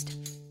used.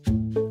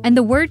 And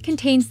the word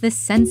contains this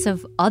sense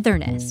of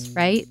otherness,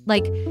 right?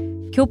 Like,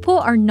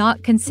 교포 are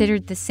not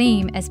considered the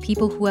same as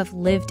people who have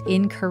lived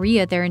in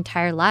Korea their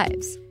entire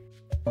lives.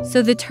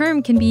 So the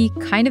term can be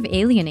kind of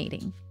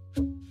alienating.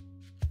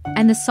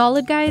 And the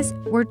Solid guys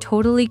were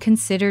totally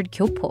considered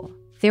교포.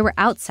 They were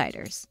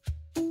outsiders.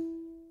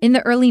 In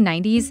the early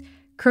 90s,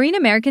 Korean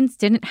Americans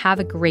didn't have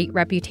a great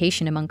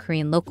reputation among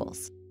Korean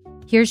locals.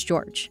 Here's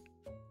George.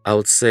 I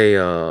would say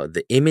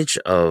the image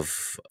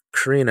of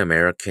Korean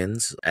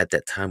Americans at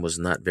that time was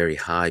not very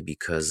high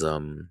because,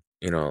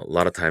 you know, a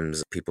lot of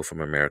times people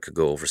from America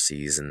go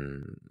overseas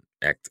and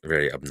act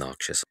very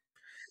obnoxious.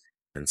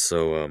 And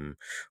so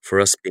for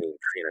us being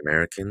Korean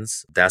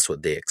Americans, that's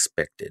what they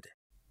expected.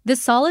 The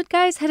Solid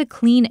guys had a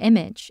clean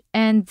image,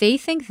 and they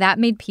think that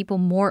made people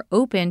more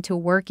open to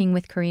working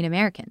with Korean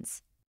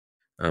Americans.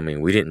 I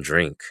mean, we didn't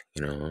drink,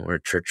 you know, we're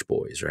church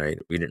boys, right?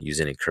 We didn't use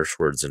any curse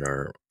words in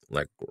our,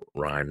 like,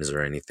 rhymes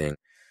or anything.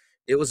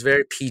 It was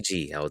very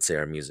PG, I would say,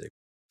 our music.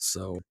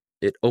 So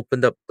it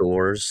opened up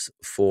doors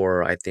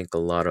for, I think, a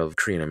lot of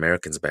Korean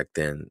Americans back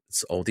then.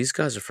 So, oh, these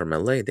guys are from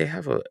LA. They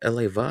have a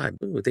LA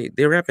vibe. Ooh,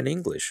 they rap in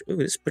English. Ooh,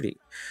 it's pretty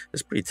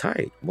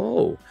tight.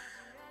 Whoa.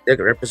 They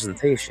got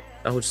representation.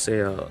 I would say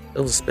it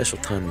was a special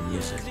time in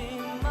music.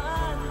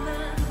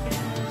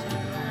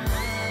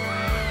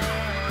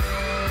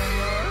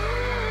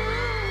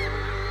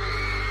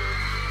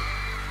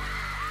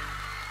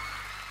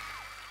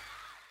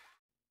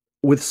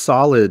 With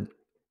Solid,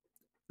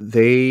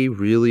 they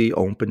really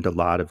opened a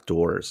lot of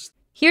doors.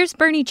 Here's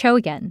Bernie Cho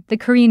again, the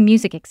Korean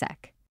music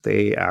exec.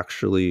 They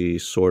actually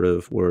sort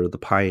of were the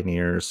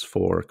pioneers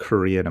for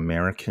Korean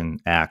American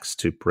acts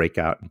to break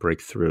out and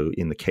break through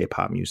in the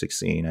K-pop music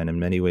scene. And in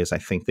many ways, I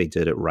think they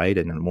did it right.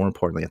 And more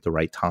importantly, at the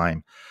right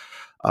time.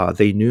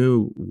 They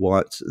knew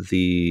what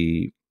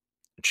the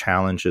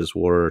challenges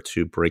were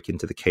to break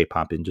into the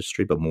K-pop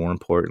industry, but more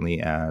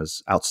importantly,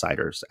 as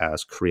outsiders,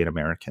 as Korean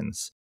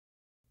Americans.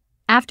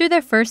 After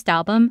their first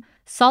album,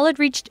 Solid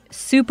reached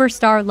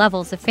superstar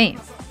levels of fame.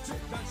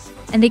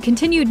 And they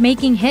continued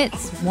making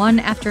hits one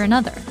after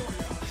another.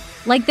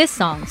 Like this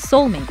song,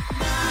 Soulmate.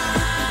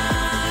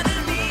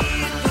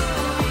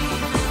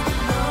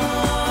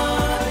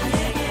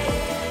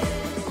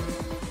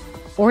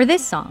 Or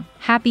this song,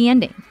 Happy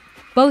Ending,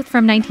 both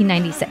from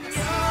 1996.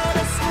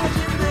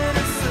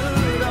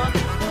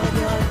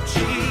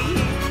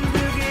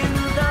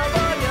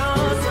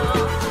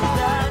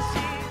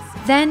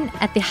 Then,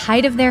 at the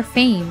height of their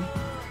fame,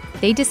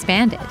 they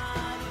disbanded.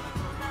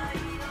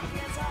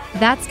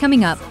 That's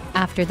coming up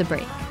after the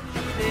break.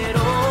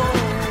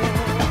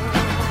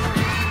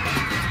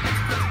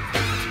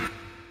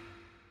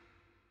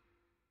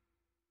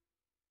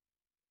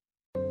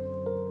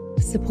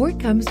 Support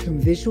comes from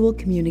Visual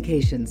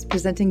Communications,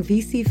 presenting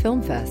VC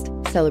Film Fest,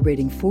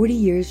 celebrating 40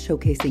 years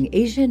showcasing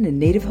Asian and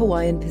Native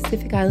Hawaiian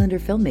Pacific Islander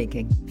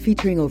filmmaking,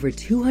 featuring over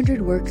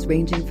 200 works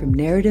ranging from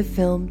narrative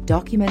film,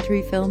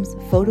 documentary films,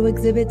 photo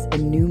exhibits,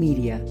 and new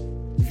media.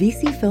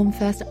 VC Film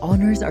Fest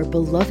honors our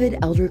beloved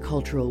elder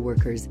cultural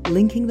workers,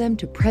 linking them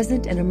to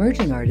present and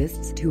emerging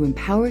artists to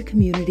empower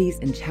communities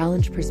and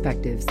challenge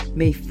perspectives.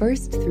 May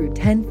 1st through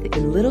 10th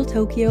in Little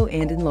Tokyo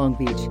and in Long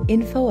Beach.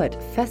 Info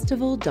at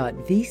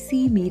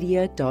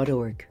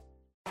festival.vcmedia.org.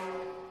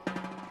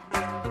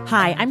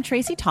 Hi, I'm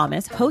Tracy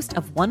Thomas, host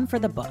of One for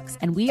the Books,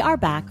 and we are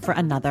back for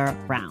another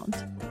round.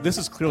 This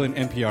is clearly an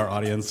NPR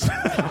audience.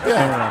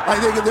 Yeah, I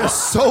think they're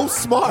so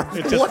smart.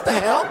 What the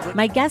hell?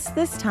 My guests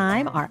this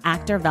time are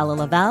actor Vella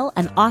Lavelle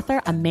and author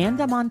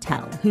Amanda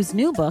Montell, whose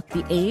new book,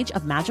 The Age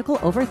of Magical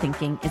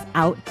Overthinking, is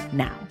out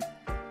now.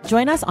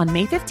 Join us on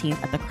May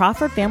 15th at the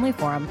Crawford Family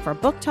Forum for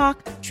book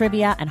talk,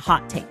 trivia, and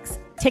hot takes.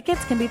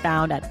 Tickets can be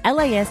found at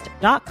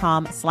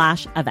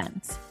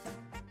laist.com/events.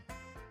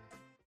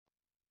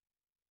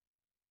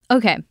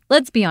 Okay,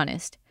 let's be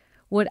honest.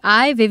 Would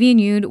I, Vivian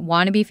Yoon,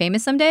 want to be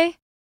famous someday?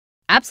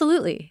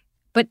 Absolutely.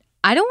 But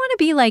I don't want to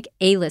be like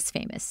A-list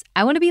famous.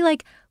 I want to be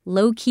like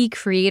low-key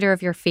creator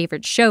of your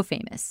favorite show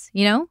famous,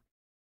 you know?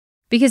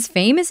 Because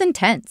fame is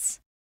intense.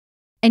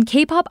 And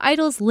K-pop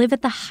idols live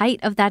at the height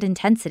of that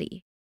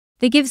intensity.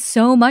 They give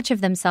so much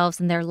of themselves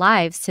and their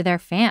lives to their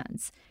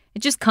fans. It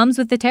just comes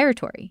with the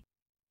territory.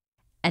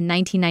 And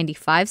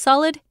 1995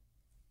 Solid,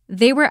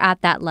 they were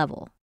at that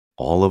level.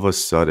 All of a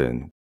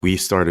sudden, we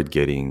started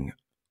getting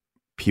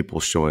people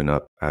showing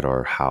up at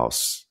our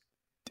house.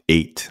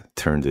 8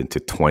 turned into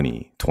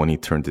 20, 20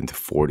 turned into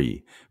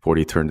 40,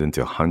 40 turned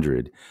into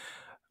 100.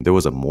 There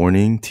was a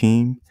morning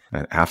team,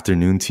 an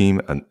afternoon team,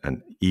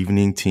 an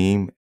evening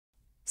team.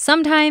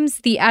 Sometimes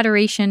the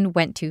adoration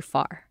went too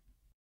far.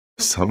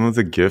 Some of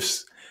the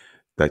gifts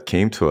that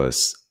came to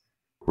us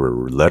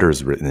were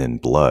letters written in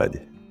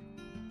blood.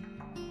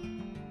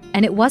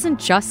 And it wasn't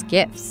just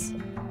gifts.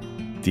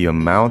 The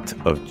amount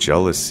of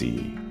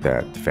jealousy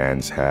that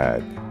fans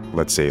had,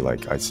 let's say,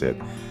 like I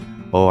said,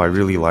 oh, I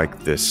really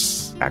like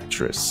this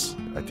actress.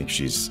 I think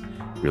she's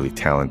really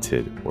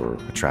talented or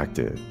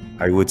attractive.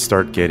 I would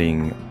start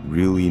getting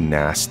really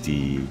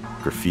nasty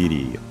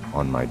graffiti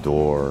on my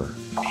door,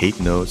 hate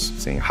notes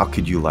saying, how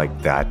could you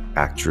like that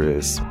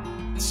actress?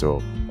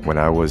 So when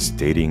I was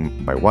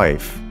dating my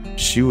wife,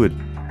 she would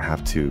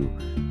have to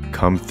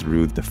come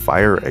through the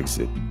fire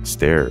exit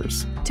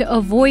stairs to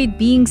avoid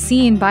being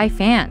seen by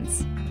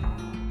fans.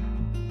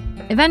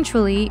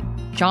 Eventually,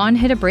 John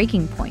hit a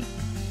breaking point.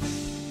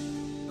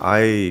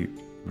 I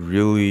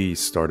really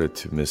started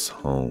to miss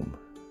home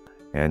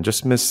and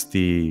just miss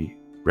the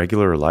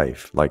regular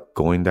life, like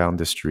going down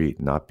the street,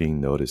 not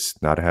being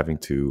noticed, not having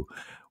to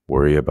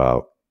worry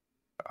about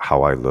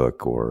how I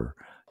look or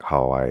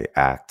how I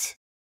act.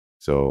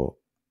 So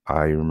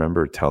I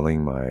remember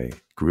telling my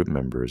group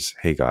members,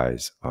 hey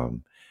guys, I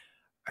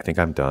think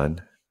I'm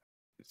done.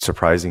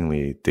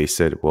 Surprisingly, they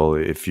said, well,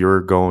 if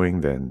you're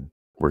going, then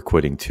we're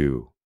quitting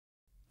too.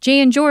 Jay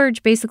and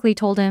George basically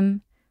told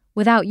him,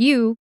 without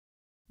you,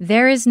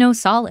 there is no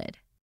Solid.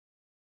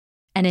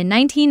 And in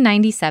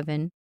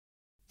 1997,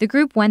 the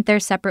group went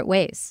their separate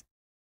ways.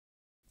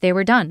 They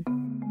were done.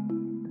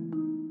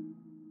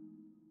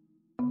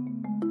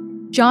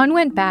 John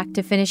went back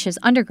to finish his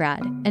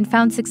undergrad and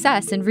found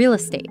success in real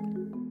estate.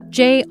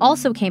 Jay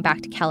also came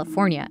back to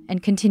California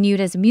and continued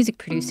as a music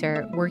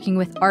producer, working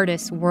with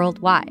artists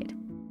worldwide.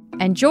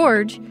 And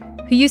George,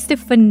 who used to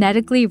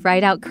phonetically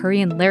write out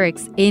Korean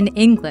lyrics in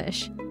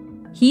English,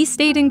 he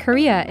stayed in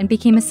Korea and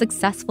became a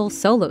successful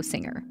solo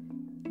singer.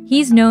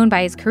 He's known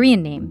by his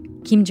Korean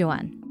name, Kim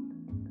Jo-an.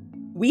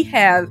 We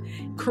have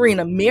Korean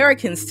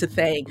Americans to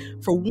thank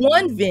for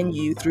one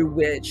venue through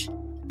which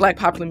Black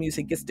popular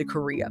music gets to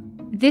Korea.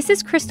 This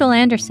is Crystal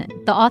Anderson,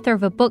 the author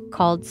of a book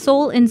called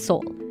Soul in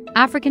Seoul,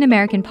 African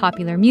American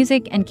Popular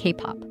Music and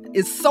K-pop.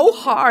 It's so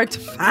hard to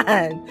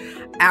find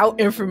out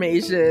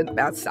information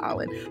about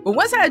Solid. But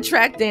once I had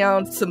tracked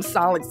down some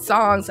Solid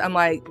songs, I'm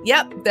like,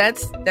 yep,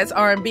 that's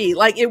R&B.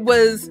 Like it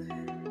was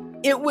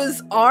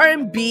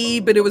R&B,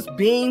 but it was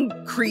being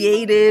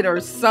created or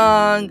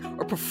sung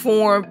or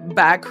performed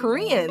by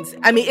Koreans.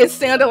 I mean, it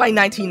sounded like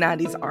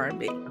 1990s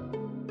R&B.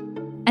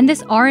 And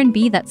this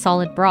R&B that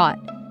Solid brought,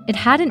 it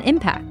had an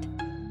impact.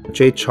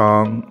 Jay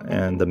Chong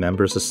and the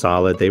members of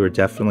Solid, they were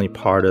definitely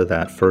part of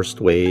that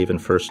first wave and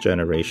first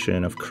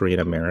generation of Korean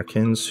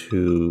Americans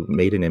who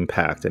made an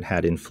impact and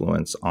had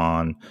influence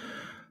on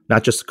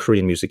not just the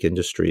Korean music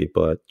industry,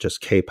 but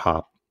just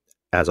K-pop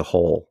as a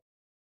whole.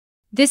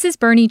 This is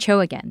Bernie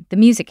Cho again, the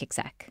music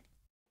exec.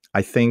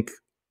 I think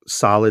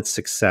Solid's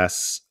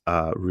success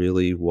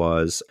really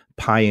was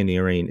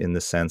pioneering in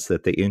the sense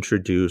that they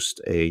introduced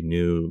a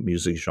new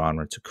music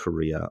genre to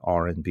Korea,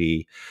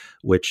 R&B,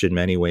 which in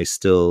many ways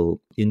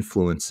still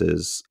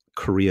influences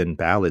Korean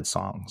ballad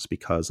songs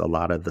because a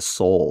lot of the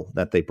soul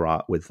that they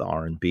brought with the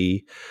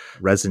R&B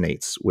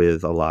resonates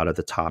with a lot of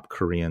the top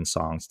Korean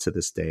songs to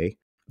this day.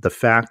 The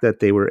fact that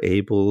they were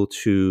able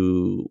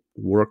to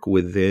work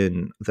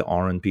within the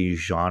R&B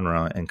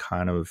genre and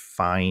kind of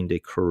find a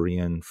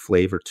Korean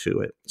flavor to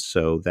it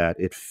so that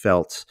it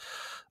felt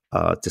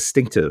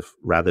distinctive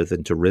rather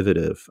than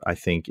derivative, I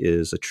think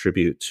is a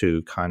tribute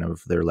to kind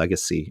of their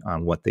legacy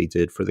on what they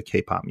did for the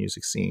K-pop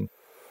music scene.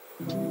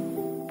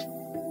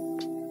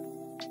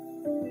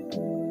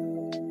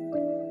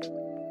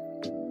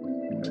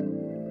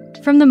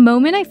 From the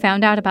moment I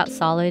found out about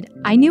Solid,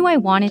 I knew I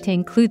wanted to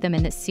include them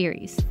in this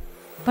series.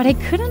 But I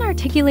couldn't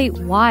articulate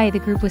why the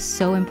group was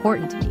so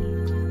important to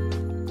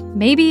me.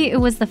 Maybe it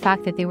was the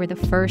fact that they were the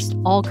first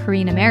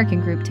all-Korean American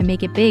group to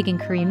make it big in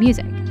Korean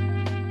music.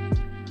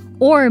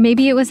 Or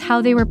maybe it was how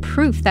they were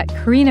proof that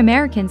Korean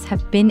Americans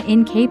have been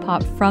in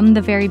K-pop from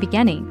the very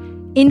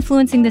beginning,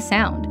 influencing the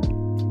sound.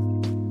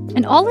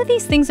 And all of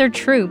these things are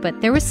true,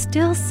 but there was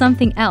still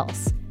something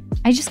else.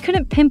 I just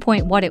couldn't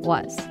pinpoint what it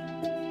was.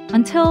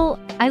 Until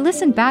I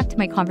listened back to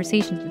my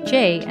conversations with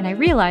Jay and I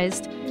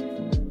realized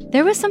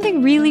there was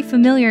something really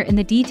familiar in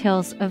the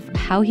details of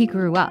how he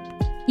grew up.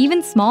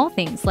 Even small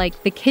things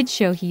like the kids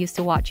show he used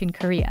to watch in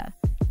Korea,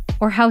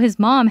 or how his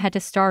mom had to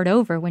start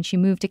over when she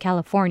moved to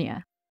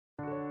California.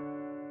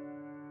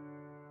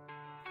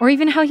 Or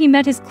even how he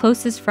met his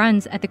closest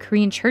friends at the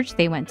Korean church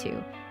they went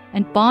to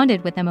and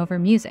bonded with them over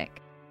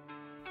music.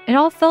 It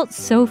all felt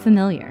so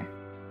familiar.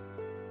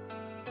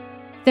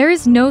 There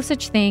is no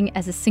such thing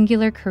as a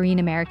singular Korean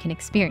American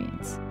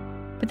experience,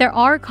 but there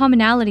are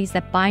commonalities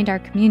that bind our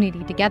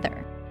community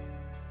together.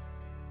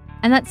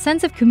 And that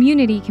sense of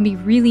community can be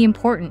really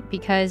important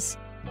because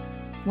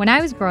when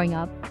I was growing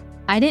up,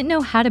 I didn't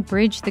know how to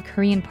bridge the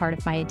Korean part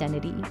of my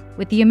identity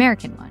with the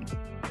American one.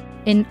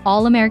 In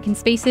all American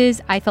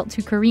spaces, I felt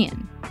too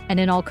Korean, and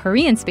in all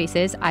Korean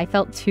spaces, I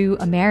felt too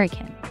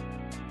American.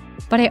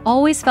 But I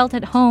always felt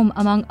at home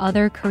among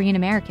other Korean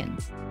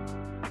Americans.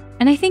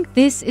 And I think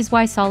this is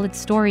why Solid's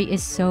story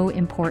is so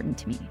important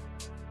to me,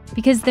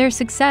 because their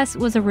success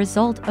was a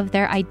result of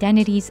their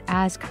identities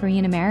as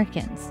Korean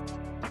Americans.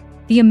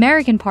 The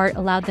American part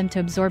allowed them to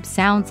absorb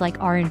sounds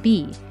like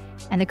R&B,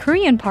 and the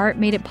Korean part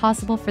made it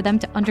possible for them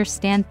to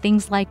understand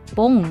things like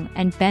bong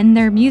and bend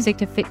their music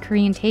to fit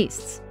Korean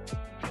tastes.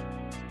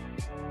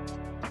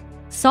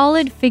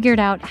 Solid figured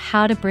out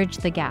how to bridge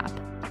the gap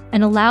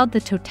and allowed the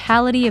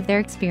totality of their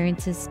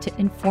experiences to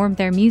inform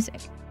their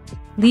music,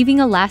 leaving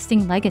a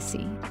lasting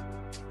legacy.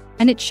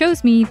 And it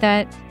shows me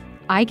that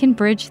I can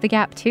bridge the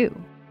gap too,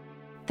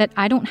 that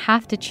I don't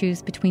have to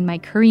choose between my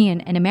Korean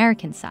and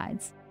American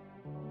sides,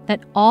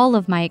 that all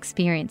of my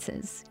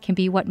experiences can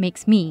be what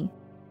makes me,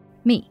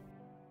 me.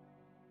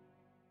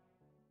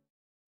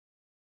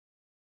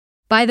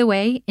 By the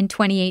way, in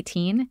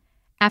 2018,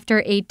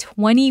 after a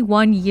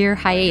 21-year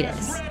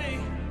hiatus,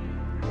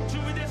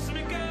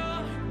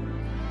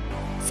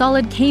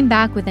 Solid came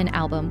back with an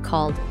album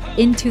called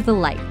Into the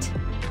Light.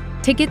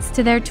 Tickets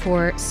to their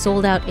tour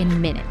sold out in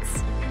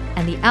minutes,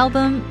 and the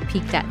album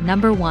peaked at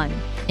 #1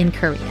 in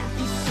Korea.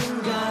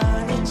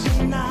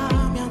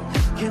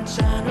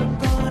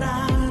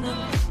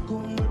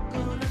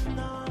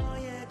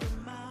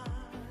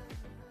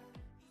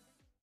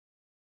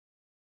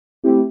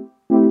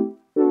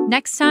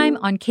 Next time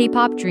on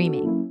K-pop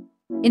Dreaming.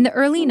 In the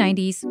early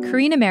 90s,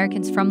 Korean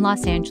Americans from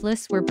Los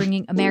Angeles were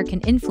bringing American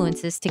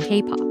influences to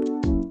K-pop.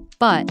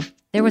 But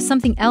there was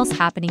something else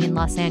happening in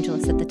Los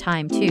Angeles at the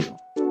time, too.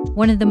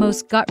 One of the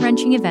most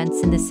gut-wrenching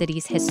events in the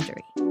city's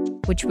history,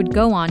 which would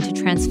go on to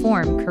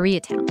transform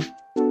Koreatown.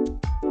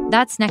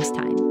 That's next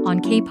time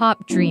on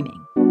K-pop Dreaming.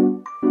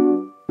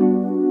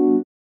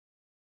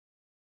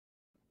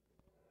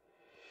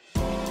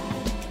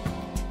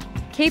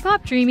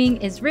 K-pop Dreaming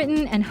is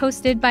written and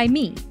hosted by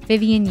me,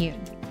 Vivian Yoon.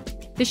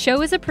 The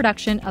show is a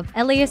production of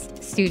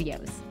LAist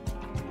Studios.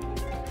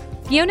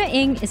 Fiona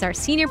Ng is our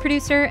senior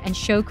producer and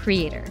show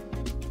creator.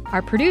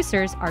 Our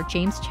producers are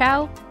James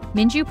Chow,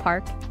 Minju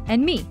Park,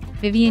 and me,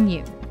 Vivian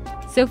Yu.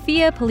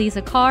 Sophia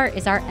Poliza-Carr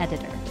is our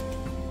editor.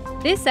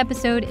 This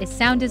episode is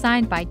sound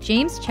designed by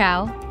James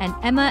Chow and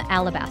Emma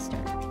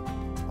Alabaster.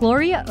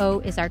 Gloria O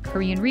is our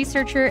Korean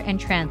researcher and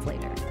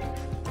translator.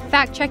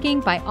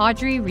 Fact-checking by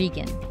Audrey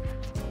Regan.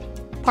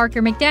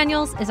 Parker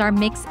McDaniels is our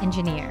mix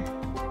engineer.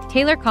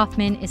 Taylor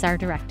Kaufman is our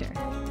director.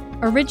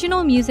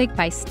 Original music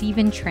by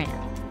Stephen Tran.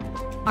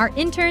 Our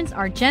interns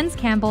are Jens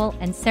Campbell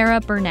and Sarah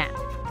Burnett.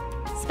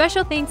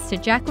 Special thanks to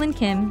Jacqueline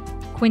Kim,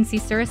 Quincy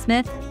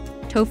Surasmith,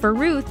 Topher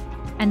Ruth,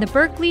 and the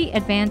Berkeley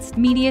Advanced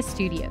Media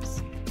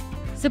Studios.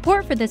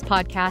 Support for this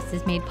podcast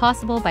is made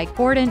possible by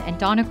Gordon and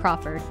Donna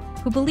Crawford,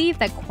 who believe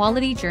that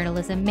quality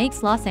journalism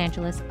makes Los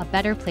Angeles a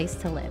better place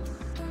to live.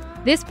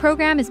 This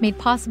program is made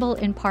possible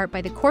in part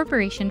by the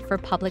Corporation for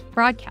Public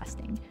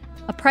Broadcasting,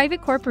 a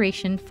private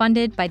corporation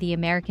funded by the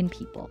American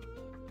people.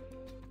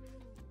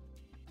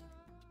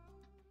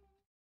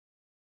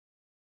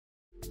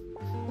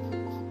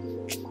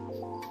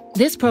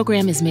 This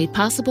program is made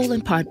possible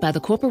in part by the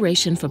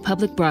Corporation for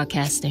Public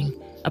Broadcasting,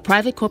 a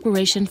private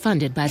corporation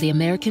funded by the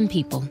American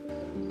people.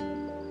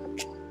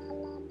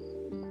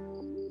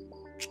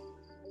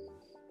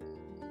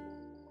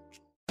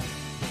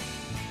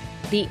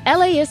 The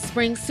LAist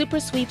Spring Super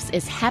Sweeps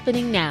is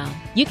happening now.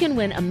 You can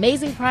win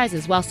amazing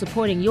prizes while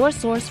supporting your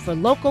source for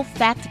local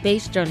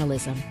fact-based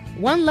journalism.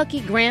 One lucky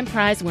grand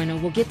prize winner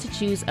will get to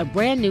choose a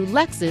brand new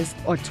Lexus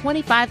or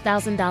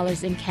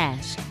 $25,000 in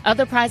cash.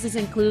 Other prizes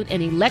include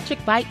an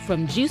electric bike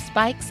from Juice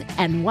Bikes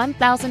and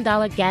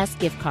 $1,000 gas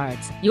gift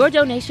cards. Your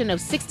donation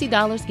of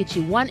 $60 gets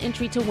you one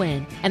entry to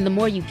win, and the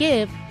more you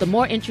give, the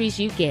more entries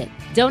you get.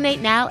 Donate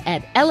now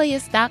at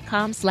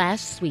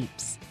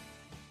LAist.com/sweeps.